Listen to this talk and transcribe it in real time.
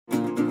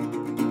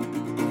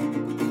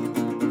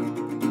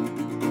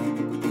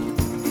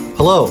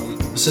Hello,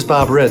 this is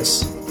Bob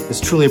Ritz. It's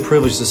truly a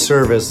privilege to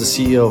serve as the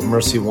CEO of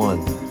Mercy One.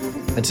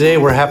 And today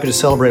we're happy to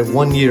celebrate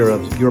 1 year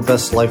of Your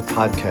Best Life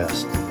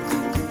podcast.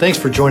 Thanks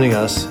for joining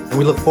us, and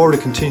we look forward to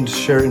continuing to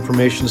share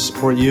information to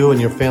support you and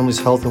your family's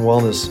health and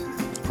wellness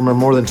from our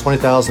more than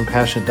 20,000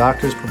 passionate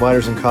doctors,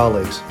 providers, and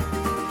colleagues.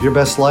 Your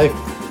best life,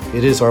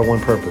 it is our one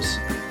purpose.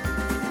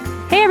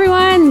 Hey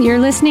everyone, you're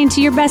listening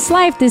to Your Best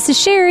Life. This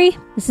is Sherry.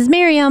 This is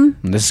Miriam.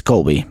 And this is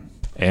Colby.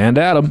 And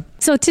Adam.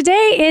 So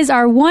today is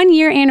our 1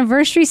 year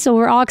anniversary, so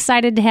we're all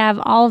excited to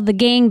have all of the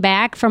gang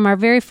back from our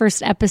very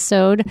first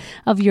episode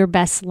of Your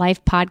Best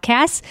Life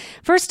podcast.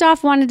 First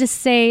off, wanted to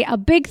say a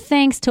big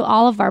thanks to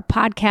all of our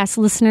podcast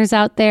listeners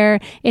out there.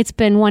 It's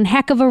been one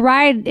heck of a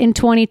ride in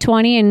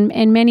 2020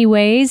 in many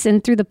ways,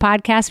 and through the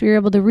podcast, we were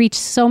able to reach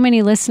so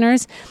many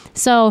listeners.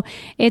 So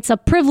it's a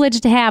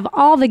privilege to have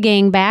all the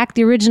gang back,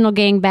 the original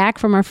gang back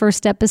from our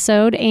first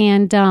episode.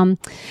 And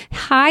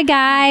hi,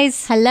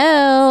 guys.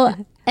 Hello.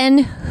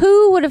 And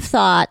who would have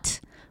thought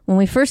when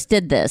we first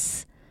did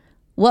this,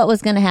 what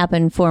was going to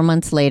happen 4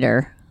 months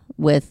later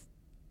with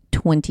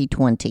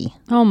 2020?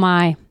 Oh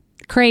my,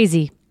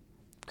 crazy.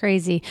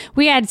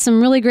 We had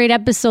some really great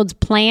episodes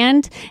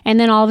planned, and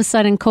then all of a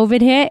sudden COVID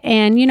hit,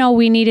 and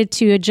we needed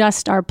to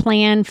adjust our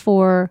plan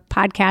for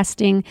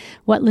podcasting,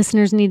 what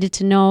listeners needed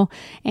to know.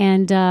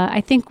 And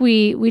I think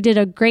we did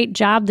a great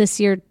job this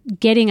year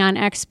getting on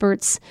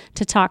experts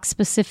to talk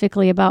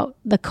specifically about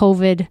the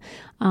COVID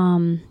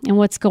and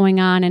what's going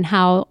on and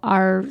how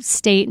our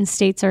state and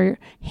states are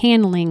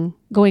handling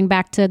going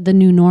back to the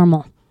new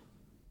normal.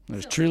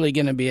 There's truly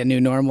going to be a new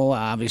normal.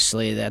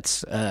 Obviously,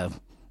 that's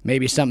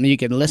maybe something you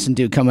can listen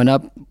to coming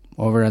up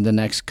over the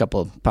next couple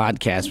of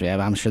podcasts we have.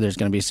 I'm sure there's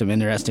going to be some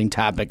interesting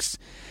topics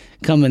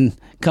coming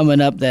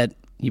up that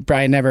you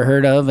probably never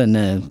heard of,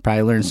 and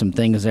probably learn some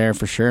things there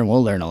for sure. And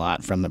we'll learn a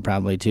lot from it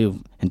probably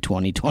too in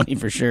 2020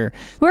 for sure.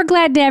 We're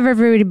glad to have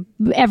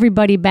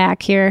everybody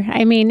back here.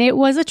 I mean, it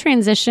was a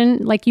transition,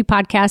 like you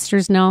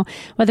podcasters know,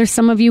 whether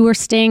some of you were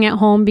staying at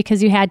home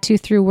because you had to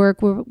through work,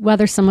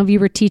 whether some of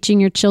you were teaching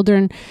your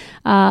children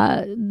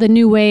the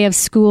new way of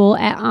school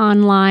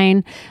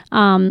online.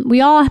 We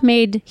all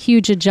made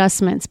huge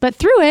adjustments, but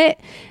through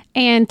it,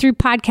 and through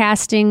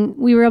podcasting,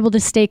 we were able to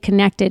stay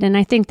connected. And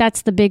I think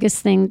that's the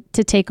biggest thing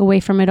to take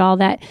away from it all,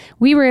 that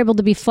we were able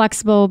to be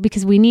flexible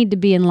because we need to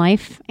be in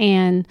life.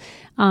 And,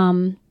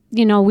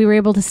 we were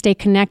able to stay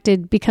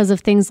connected because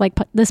of things like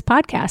this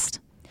podcast.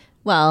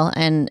 Well,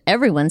 and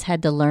everyone's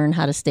had to learn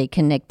how to stay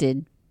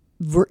connected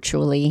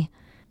virtually.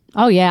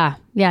 Oh, yeah.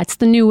 Yeah, it's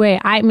the new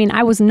way. I mean,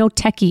 I was no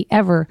techie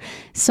ever.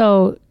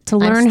 So to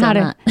learn how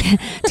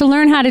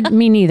to,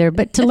 me neither,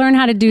 but to learn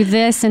how to do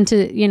this and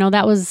to,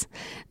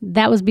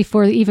 that was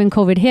before even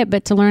COVID hit,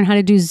 but to learn how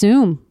to do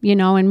Zoom,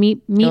 and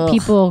meet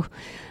people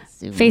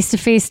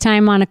face-to-face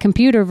time on a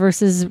computer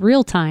versus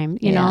real time,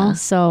 you know?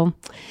 So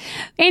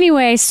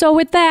anyway, so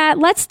with that,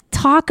 let's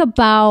talk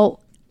about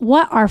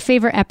what our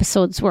favorite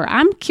episodes were.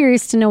 I'm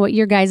curious to know what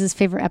your guys'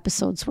 favorite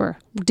episodes were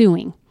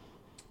doing.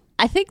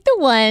 I think the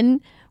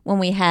one when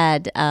we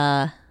had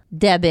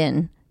Deb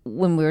in,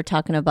 when we were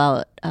talking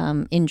about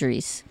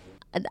injuries.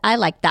 I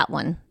liked that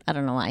one. I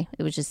don't know why.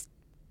 It was just,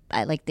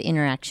 I liked the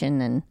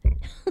interaction and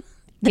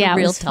the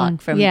real talk fun.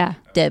 From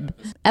Deb.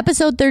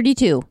 Episode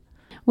 32.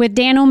 With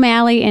Dan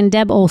O'Malley and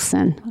Deb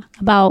Olson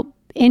about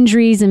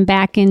injuries and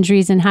back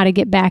injuries and how to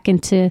get back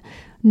into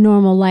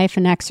normal life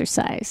and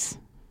exercise.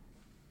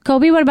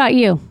 Colby, what about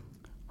you?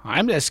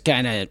 I'm just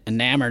kind of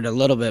enamored a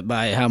little bit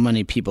by how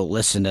many people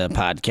listen to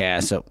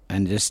podcasts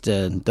and just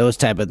those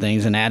type of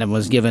things. And Adam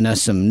was giving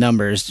us some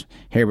numbers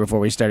here before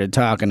we started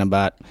talking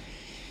about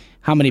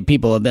how many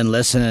people have been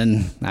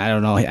listening. I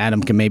don't know.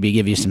 Adam can maybe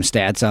give you some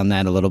stats on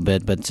that a little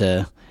bit, but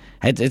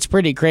it's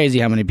pretty crazy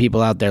how many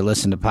people out there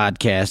listen to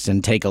podcasts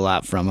and take a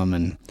lot from them.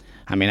 And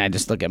I mean, I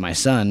just look at my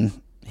son.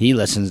 He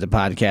listens to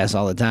podcasts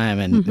all the time,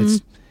 and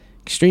it's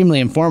extremely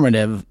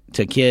informative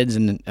to kids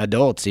and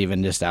adults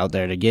even just out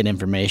there to get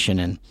information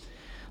and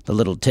the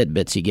little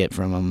tidbits you get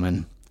from them.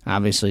 And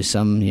obviously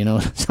some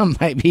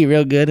might be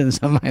real good and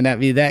some might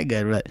not be that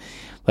good,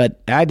 but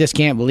I just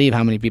can't believe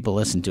how many people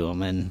listen to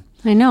them. And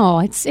I know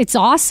it's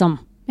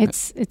awesome.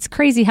 It's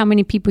crazy how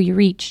many people you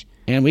reach.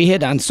 And we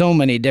hit on so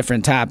many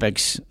different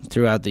topics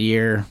throughout the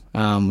year.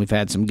 We've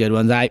had some good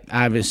ones. I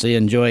obviously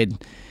enjoyed,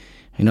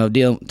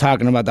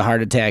 talking about the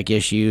heart attack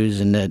issues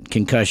and the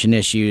concussion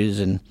issues.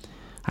 And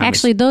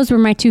actually, those were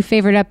my two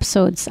favorite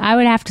episodes. I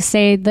would have to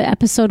say the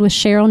episode with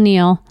Cheryl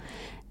Neal,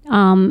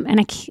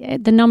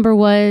 and the number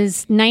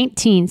was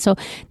 19. So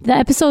the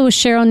episode with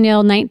Cheryl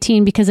Neal,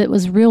 19, because it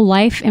was real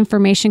life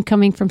information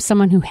coming from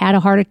someone who had a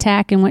heart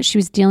attack and what she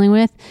was dealing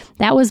with.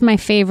 That was my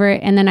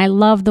favorite. And then I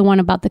love the one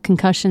about the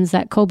concussions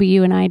that Colby,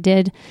 you and I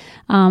did.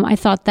 I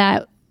thought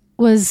that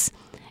was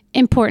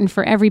important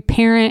for every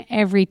parent,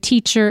 every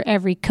teacher,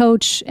 every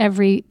coach,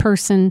 every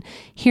person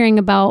hearing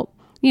about,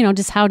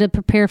 just how to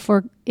prepare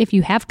for if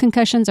you have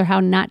concussions or how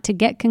not to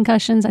get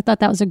concussions. I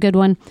thought that was a good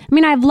one. I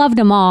mean, I've loved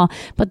them all,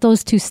 but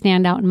those two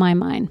stand out in my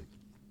mind.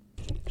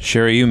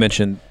 Sherry, you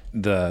mentioned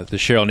the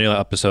Cheryl Neal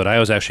episode, I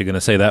was actually going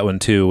to say that one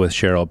too with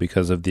Cheryl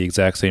because of the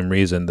exact same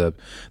reason,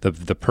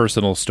 the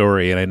personal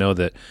story. And I know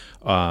that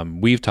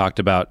we've talked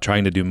about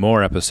trying to do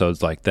more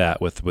episodes like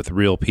that with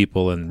real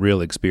people and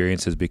real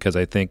experiences, because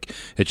I think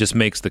it just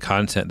makes the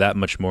content that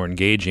much more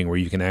engaging, where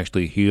you can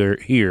actually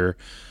hear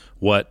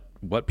what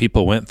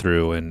people went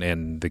through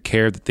and the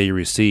care that they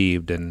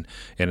received and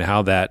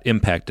how that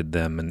impacted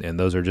them. And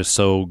those are just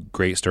so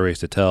great stories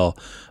to tell.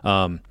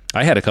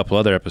 I had a couple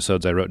other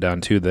episodes I wrote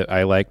down too that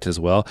I liked as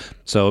well.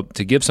 So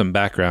to give some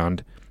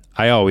background,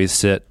 I'm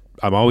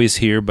always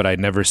here, but I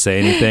never say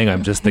anything.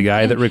 I'm just the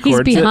guy that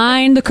records He's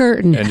behind the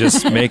curtain and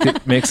just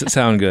makes it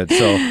sound good.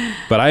 So,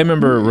 but I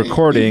remember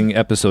recording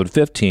episode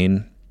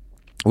 15,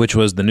 which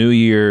was the New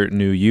Year,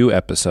 New You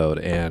episode.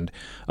 And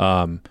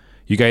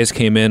you guys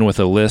came in with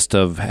a list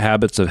of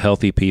habits of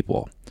healthy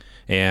people.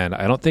 And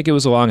I don't think it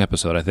was a long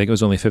episode. I think it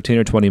was only 15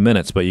 or 20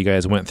 minutes, but you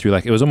guys went through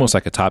it was almost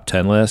like a top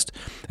 10 list.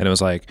 And it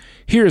was like,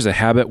 here's a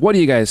habit. What do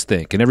you guys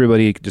think? And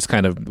everybody just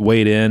kind of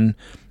weighed in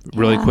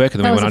really quick.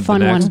 And then we went on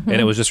to the next. One.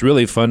 And it was just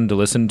really fun to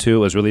listen to. It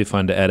was really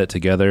fun to edit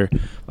together.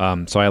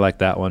 So I like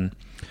that one.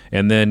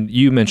 And then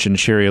you mentioned,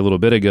 Sherry, a little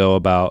bit ago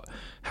about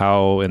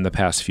how in the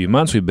past few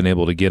months we've been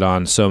able to get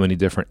on so many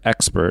different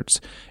experts.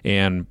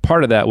 And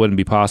part of that wouldn't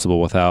be possible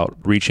without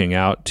reaching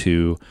out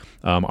to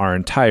our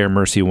entire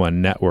Mercy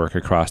One network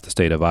across the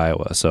state of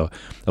Iowa. So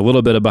a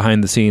little bit of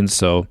behind the scenes.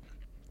 So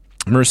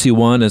Mercy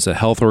One is a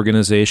health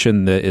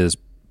organization that is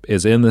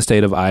in the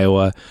state of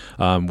Iowa.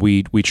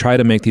 We try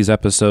to make these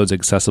episodes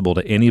accessible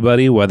to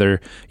anybody,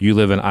 whether you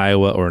live in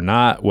Iowa or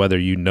not, whether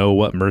you know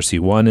what Mercy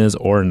One is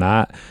or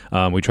not.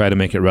 We try to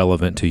make it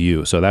relevant to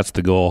you. So that's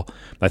the goal.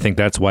 I think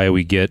that's why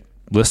we get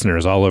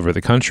listeners all over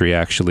the country.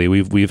 Actually,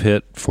 we've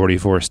hit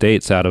 44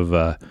 states out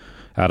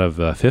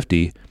of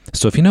 50.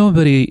 So if you know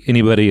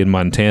anybody in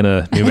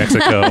Montana, New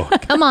Mexico,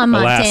 Come on,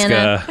 Montana.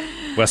 Alaska,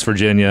 West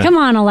Virginia, Come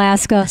on,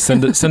 Alaska.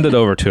 send it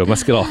over to them.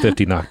 Let's get all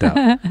 50 knocked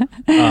out.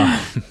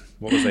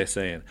 What was I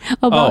saying?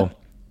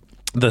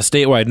 The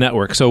statewide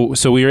network.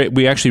 So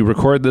we actually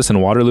record this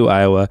in Waterloo,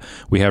 Iowa.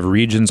 We have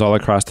regions all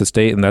across the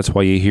state, and that's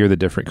why you hear the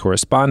different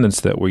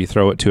correspondents that we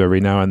throw it to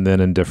every now and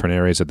then in different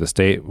areas of the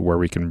state, where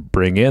we can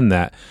bring in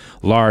that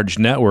large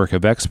network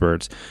of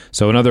experts.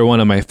 So another one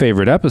of my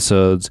favorite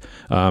episodes,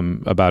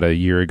 about a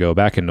year ago,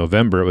 back in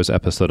November, it was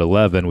episode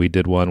 11. We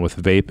did one with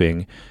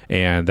vaping,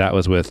 and that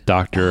was with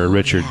Dr.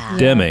 Richard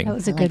Deming. That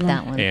was a good one.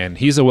 That one. And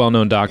he's a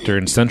well-known doctor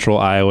in central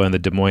Iowa in the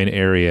Des Moines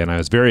area. And I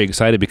was very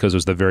excited because it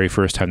was the very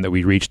first time that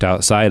we reached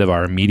outside of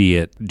our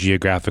immediate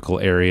geographical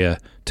area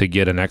to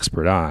get an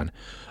expert on.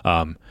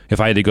 If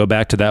I had to go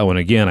back to that one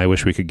again, I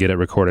wish we could get it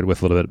recorded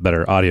with a little bit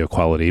better audio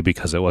quality,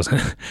 because it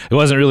wasn't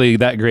really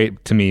that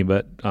great to me,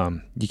 but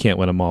you can't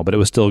win them all. But it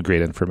was still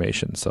great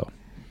information. So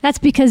That's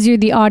because you're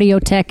the audio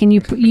tech and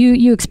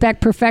you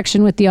expect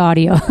perfection with the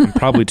audio. I'm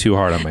probably too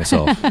hard on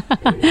myself.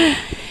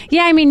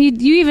 Yeah, I mean,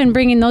 you even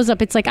bringing those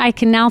up, it's like I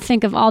can now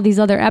think of all these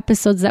other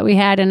episodes that we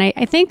had. And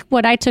I think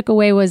what I took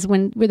away was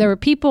when there were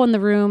people in the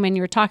room and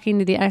you were talking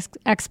to the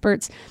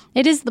experts,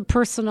 it is the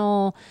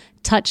personal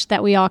touch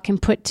that we all can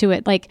put to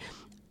it. Like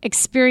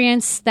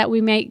experience that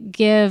we might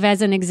give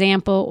as an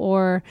example,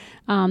 or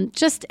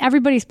just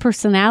everybody's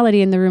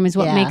personality in the room is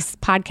what makes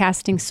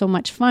podcasting so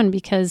much fun,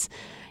 because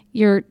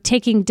you're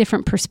taking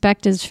different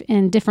perspectives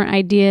and different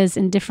ideas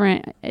and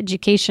different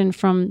education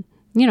from,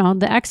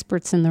 the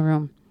experts in the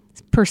room,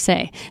 per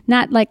se.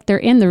 Not like they're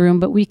in the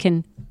room, but we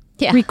can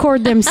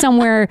record them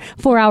somewhere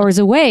 4 hours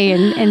away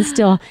and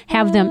still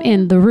have them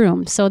in the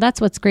room. So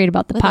that's what's great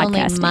about the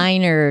podcasting. Only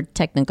minor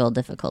technical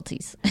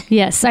difficulties.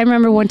 Yes, I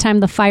remember one time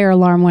the fire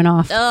alarm went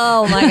off.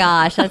 Oh my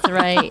gosh, that's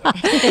right.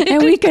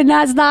 And we could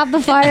not stop the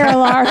fire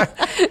alarm.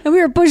 And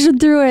we were pushing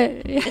through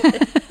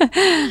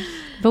it.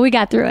 But we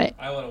got through it.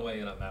 I want to weigh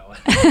in on that one.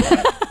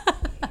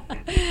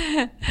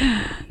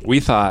 We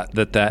thought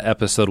that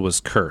episode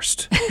was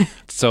cursed.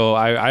 So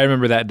I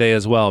remember that day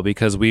as well,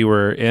 because we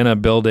were in a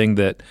building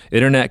that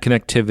internet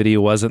connectivity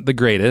wasn't the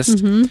greatest.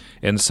 Mm-hmm.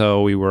 And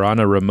so we were on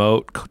a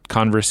remote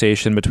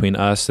conversation between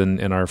us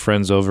and our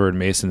friends over in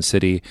Mason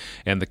City,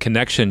 and the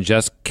connection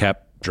just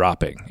kept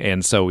dropping.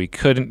 And so we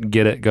couldn't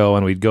get it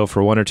going. We'd go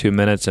for 1 or 2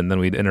 minutes and then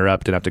we'd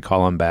interrupt and have to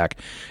call them back.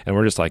 And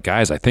we're just like,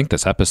 guys, I think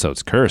this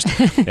episode's cursed.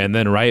 And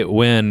then right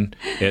when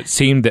it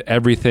seemed that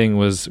everything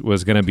was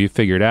going to be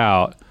figured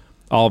out,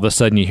 all of a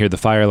sudden you hear the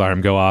fire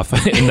alarm go off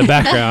in the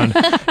background.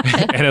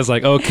 And it's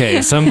like,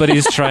 okay,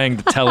 somebody's trying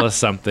to tell us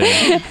something.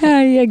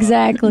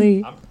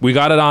 Exactly. We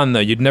got it on though.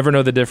 You'd never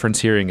know the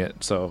difference hearing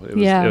it. So it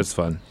was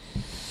fun.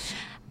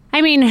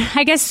 I mean,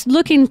 I guess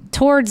looking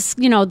towards,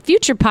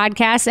 future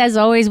podcasts, as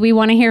always, we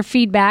want to hear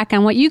feedback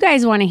on what you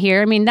guys want to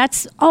hear. I mean,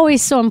 that's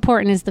always so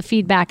important, is the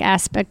feedback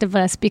aspect of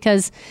us,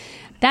 because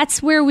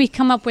that's where we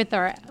come up with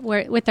our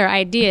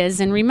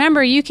ideas. And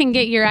remember, you can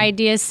get your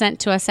ideas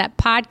sent to us at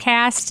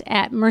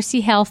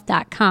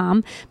podcast@mercyhealth.com.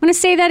 I'm going to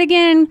say that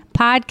again,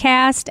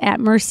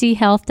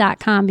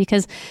 podcast@mercyhealth.com,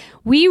 because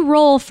we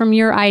roll from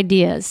your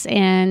ideas,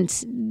 and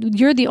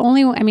you're the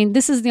only,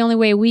 this is the only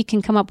way we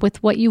can come up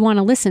with what you want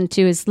to listen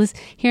to is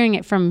hearing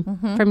it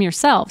from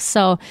yourself.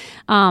 So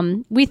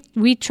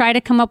we try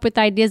to come up with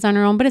ideas on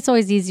our own, but it's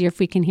always easier if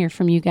we can hear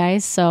from you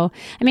guys. So,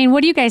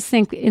 what do you guys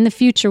think in the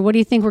future? What do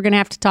you think we're going to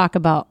have to talk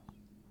about?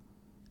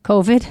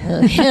 COVID?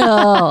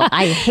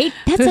 I hate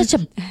that's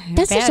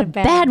such a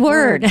bad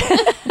word.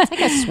 It's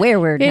like a swear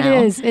word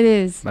now. It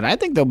is. But I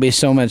think there'll be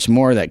so much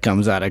more that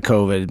comes out of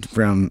COVID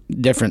from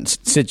different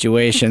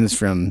situations.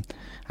 You're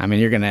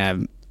going to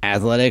have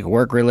athletic,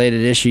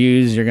 work-related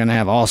issues. You're going to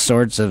have all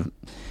sorts of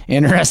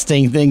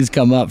interesting things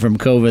come up from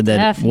COVID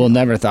that we'll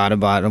never thought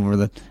about over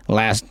the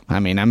last.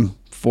 I'm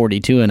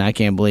 42 and I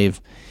can't believe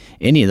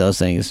any of those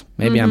things.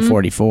 Maybe I'm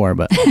 44,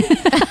 but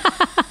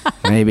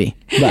maybe.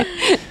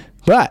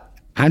 But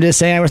I'm just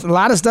saying, a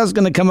lot of stuff's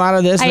going to come out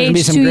of this. There's going to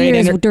be some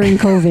great during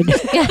COVID,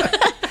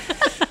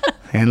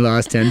 and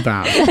lost 10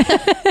 pounds.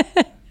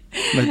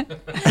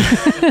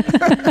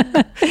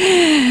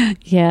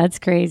 Yeah, it's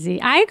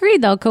crazy. I agree,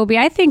 though, Kobe.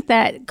 I think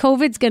that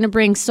COVID's going to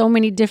bring so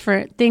many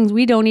different things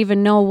we don't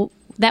even know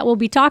that we'll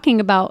be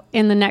talking about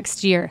in the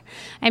next year.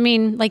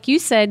 Like you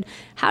said,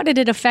 how did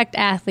it affect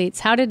athletes?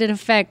 How did it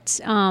affect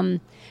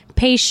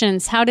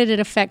patients? How did it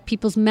affect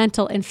people's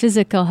mental and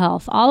physical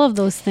health? All of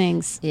those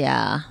things.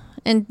 Yeah.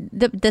 And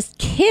the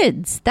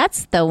kids,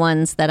 that's the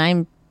ones that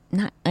I'm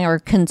not or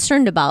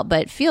concerned about,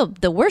 but feel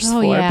the worst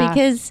for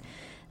because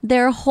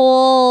their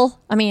whole,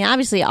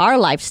 obviously our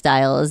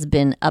lifestyle has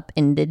been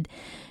upended.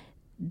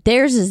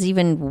 Theirs is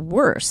even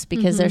worse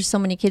because there's so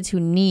many kids who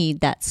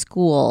need that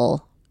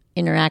school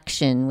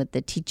interaction with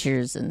the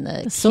teachers and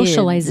the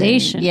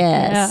socialization.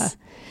 Yes. Yeah.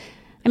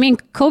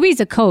 Kobe's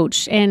a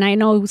coach, and I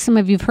know some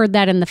of you've heard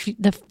that in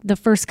the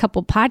first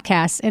couple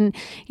podcasts. And,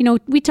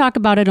 we talk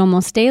about it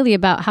almost daily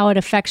about how it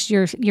affects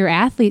your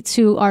athletes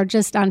who are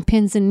just on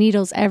pins and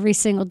needles every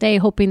single day,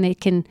 hoping they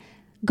can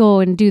go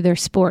and do their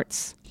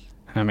sports.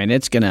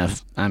 It's going to,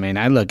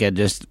 I look at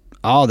just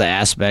all the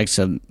aspects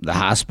of the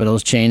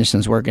hospital's changed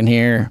since working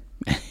here.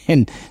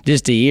 And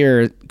just a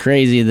year,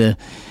 crazy, the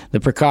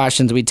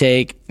precautions we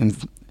take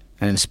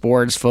in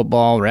sports,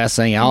 football,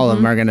 wrestling, all of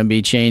them are going to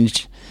be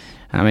changed.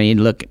 You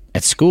look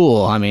at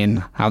school,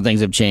 how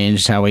things have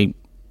changed, how we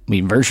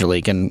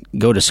virtually can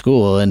go to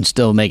school and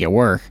still make it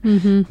work.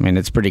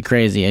 It's pretty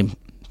crazy.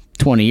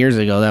 20 years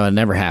ago, that would have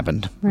never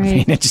happened.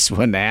 Right. It just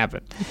wouldn't have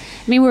happened.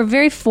 We're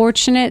very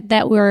fortunate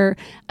that we're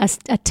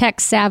a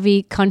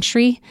tech-savvy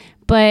country.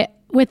 But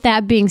with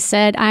that being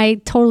said, I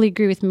totally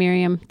agree with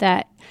Miriam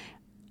that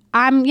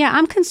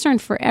I'm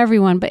concerned for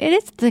everyone, but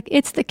it's the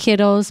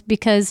kiddos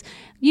because,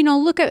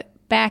 look at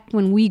back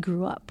when we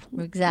grew up.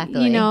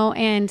 Exactly.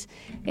 And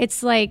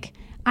it's like,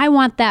 I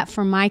want that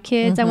for my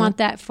kids. I want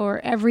that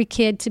for every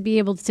kid to be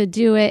able to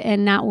do it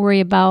and not worry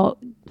about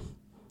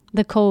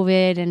the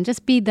COVID and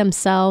just be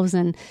themselves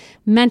and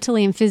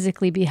mentally and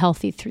physically be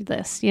healthy through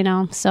this,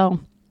 So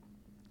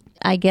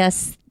I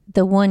guess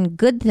the one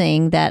good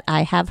thing that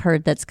I have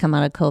heard that's come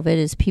out of COVID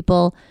is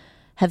people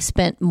have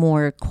spent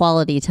more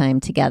quality time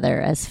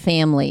together as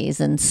families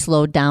and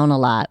slowed down a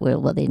lot.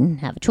 Well, they didn't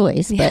have a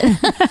choice, but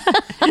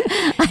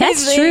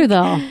that's true,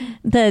 though.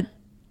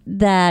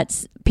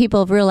 That people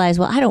have realized,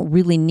 well, I don't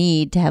really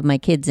need to have my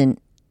kids in,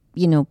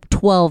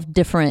 12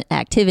 different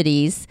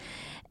activities,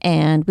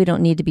 and we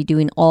don't need to be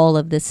doing all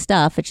of this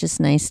stuff. It's just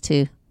nice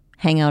to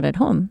hang out at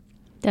home.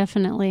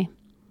 Definitely.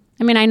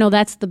 I know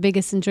that's the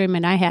biggest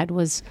enjoyment I had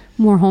was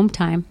more home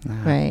time.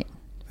 Right.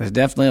 There's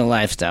definitely a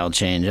lifestyle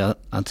change.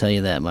 I'll tell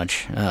you that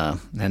much.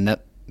 And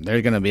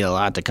there's going to be a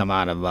lot to come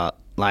out about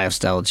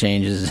lifestyle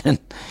changes and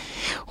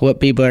what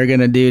people are going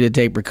to do to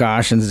take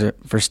precautions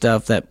for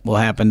stuff that will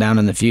happen down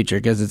in the future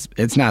because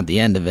it's not the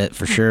end of it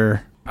for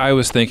sure. I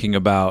was thinking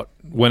about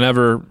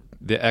whenever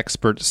the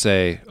experts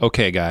say,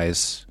 okay,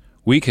 guys,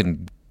 we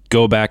can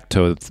go back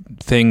to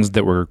things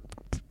that were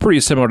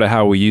pretty similar to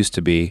how we used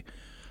to be.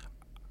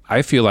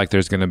 I feel like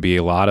there's going to be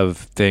a lot of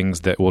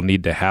things that will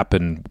need to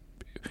happen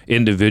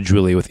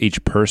individually with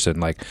each person.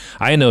 Like,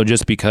 I know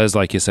just because,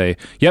 like you say,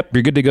 yep,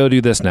 you're good to go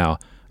do this now,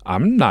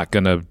 I'm not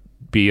going to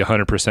be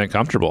 100%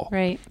 comfortable.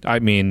 Right. I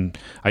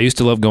used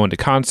to love going to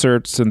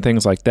concerts and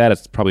things like that.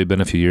 It's probably been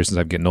a few years since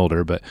I'm getting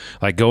older, but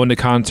like going to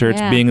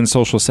concerts, being in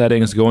social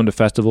settings, going to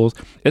festivals,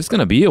 it's going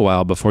to be a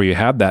while before you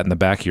have that in the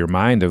back of your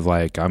mind of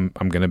like, I'm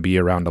going to be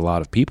around a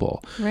lot of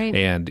people. Right.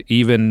 And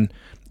even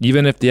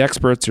if the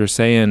experts are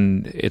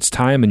saying it's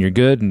time and you're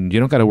good and you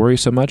don't got to worry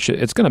so much,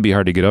 it's going to be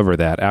hard to get over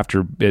that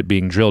after it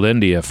being drilled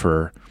into you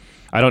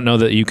I don't know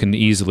that you can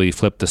easily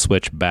flip the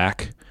switch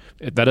back.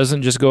 That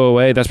doesn't just go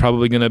away. That's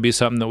probably going to be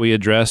something that we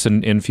address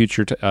in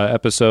future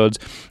episodes.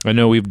 I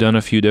know we've done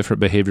a few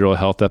different behavioral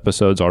health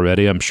episodes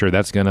already. I'm sure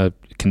that's going to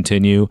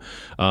continue.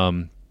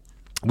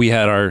 We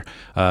had our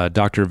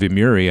Dr.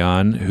 Vimuri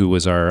on, who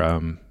was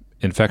our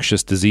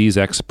infectious disease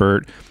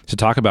expert to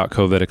talk about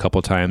COVID a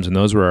couple times, and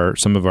those were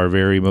some of our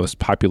very most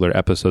popular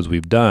episodes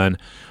we've done.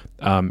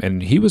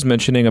 And he was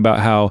mentioning about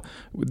how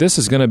this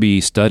is going to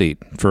be studied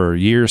for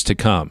years to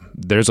come.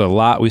 There's a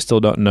lot we still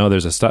don't know.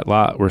 There's a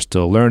lot we're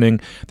still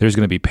learning. There's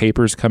going to be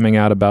papers coming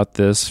out about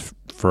this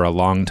for a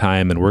long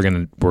time, and we're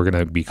going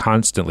to be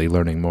constantly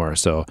learning more.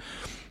 So,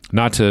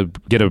 not to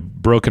get a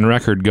broken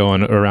record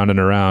going around and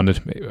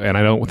around, and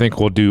I don't think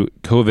we'll do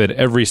COVID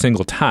every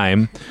single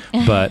time,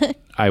 but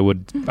I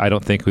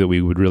don't think that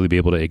we would really be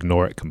able to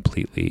ignore it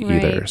completely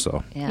either.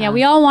 So yeah,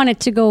 we all want it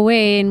to go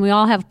away, and we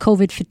all have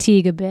COVID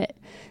fatigue a bit.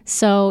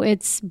 So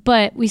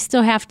but we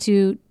still have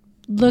to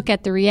look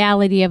at the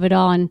reality of it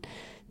all and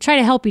try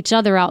to help each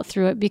other out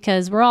through it,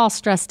 because we're all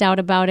stressed out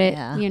about it,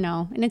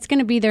 and it's going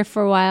to be there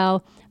for a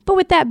while. But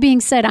with that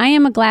being said, I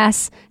am a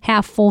glass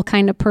half full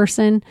kind of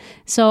person.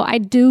 So I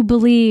do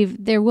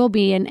believe there will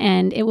be an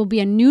end. It will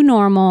be a new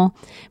normal,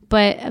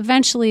 but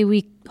eventually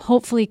we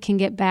hopefully can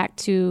get back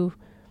to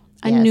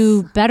a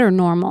new, better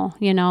normal.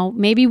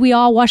 Maybe we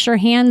all wash our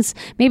hands.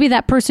 Maybe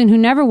that person who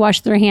never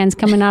washed their hands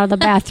coming out of the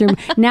bathroom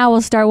now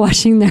will start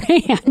washing their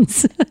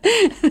hands.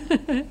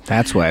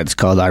 That's why it's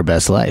called Our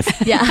Best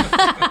Life.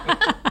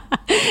 Yeah.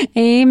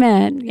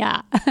 Amen.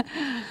 Yeah.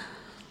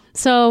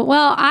 So,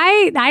 well,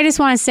 I just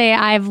want to say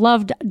I've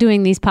loved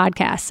doing these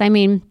podcasts. I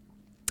mean,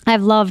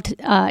 I've loved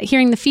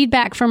hearing the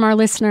feedback from our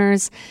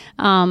listeners.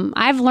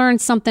 I've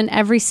learned something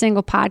every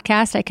single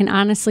podcast. I can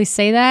honestly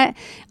say that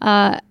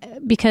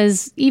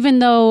because even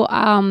though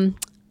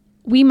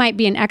we might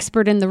be an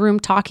expert in the room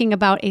talking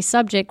about a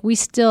subject, we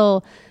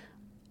still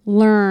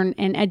learn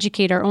and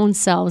educate our own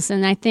selves.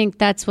 And I think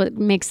that's what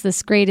makes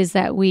this great, is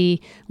that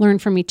we learn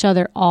from each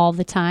other all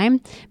the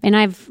time. And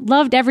I've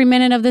loved every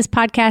minute of this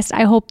podcast.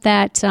 I hope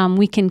that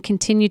we can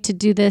continue to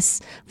do this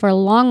for a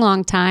long,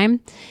 long time.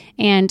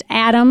 And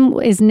Adam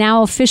is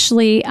now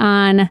officially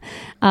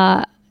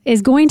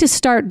is going to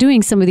start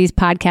doing some of these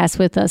podcasts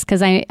with us,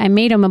 because I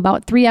made him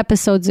about 3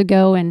 episodes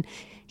ago, and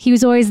he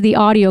was always the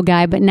audio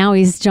guy, but now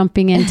he's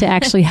jumping in to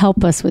actually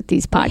help us with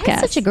these podcasts. He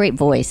has such a great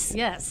voice.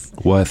 Yes.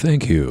 Why,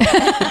 thank you.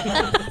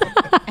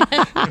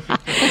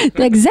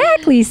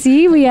 Exactly.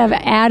 See, we have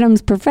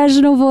Adam's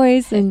professional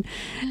voice and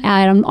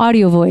Adam's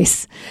audio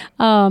voice.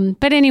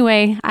 But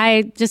anyway,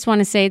 I just want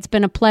to say it's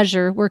been a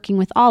pleasure working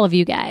with all of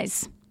you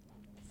guys.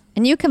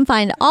 And you can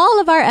find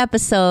all of our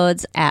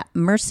episodes at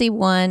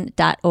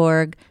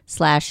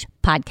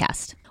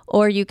mercyone.org/podcast.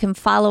 Or you can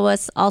follow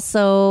us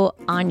also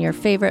on your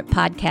favorite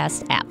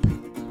podcast app.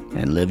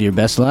 And live your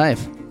best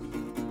life.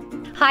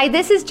 Hi,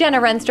 this is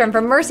Jenna Renstrom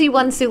from Mercy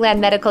One Siouxland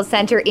Medical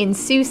Center in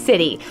Sioux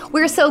City.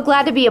 We're so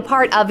glad to be a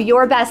part of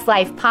Your Best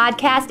Life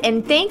podcast,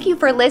 and thank you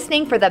for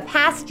listening for the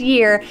past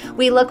year.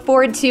 We look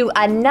forward to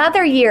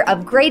another year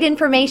of great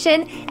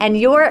information and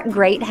your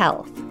great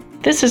health.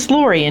 This is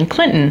Lori in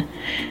Clinton.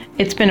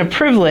 It's been a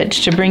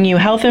privilege to bring you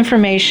health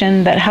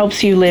information that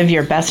helps you live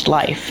your best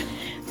life.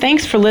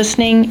 Thanks for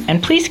listening,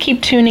 and please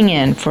keep tuning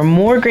in for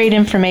more great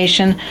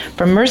information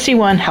from Mercy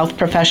One health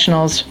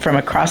professionals from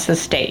across the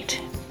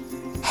state.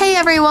 Hey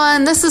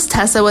everyone, this is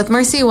Tessa with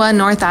Mercy One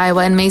North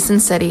Iowa in Mason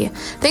City.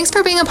 Thanks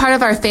for being a part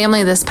of our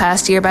family this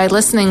past year by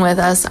listening with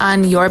us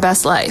on Your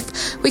Best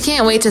Life. We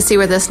can't wait to see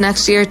where this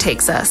next year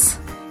takes us.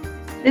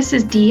 This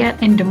is Dia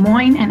in Des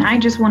Moines, and I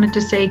just wanted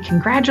to say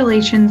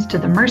congratulations to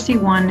the Mercy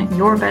One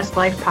Your Best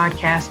Life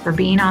podcast for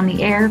being on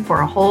the air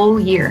for a whole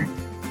year.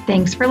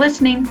 Thanks for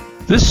listening.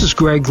 This is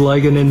Greg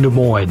Legan in Des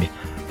Moines.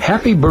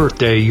 Happy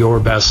birthday, Your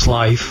Best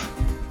Life.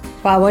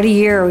 Wow, what a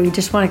year. We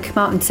just want to come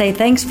out and say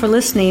thanks for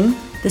listening.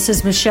 This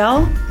is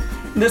Michelle.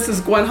 This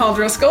is Gwen Hall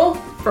Driscoll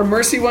from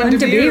Mercy One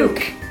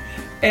Dubuque.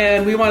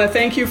 And we want to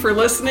thank you for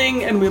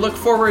listening, and we look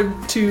forward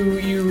to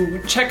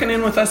you checking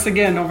in with us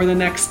again over the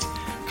next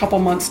couple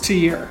months to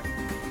year.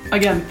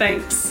 Again,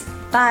 thanks.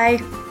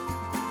 Bye.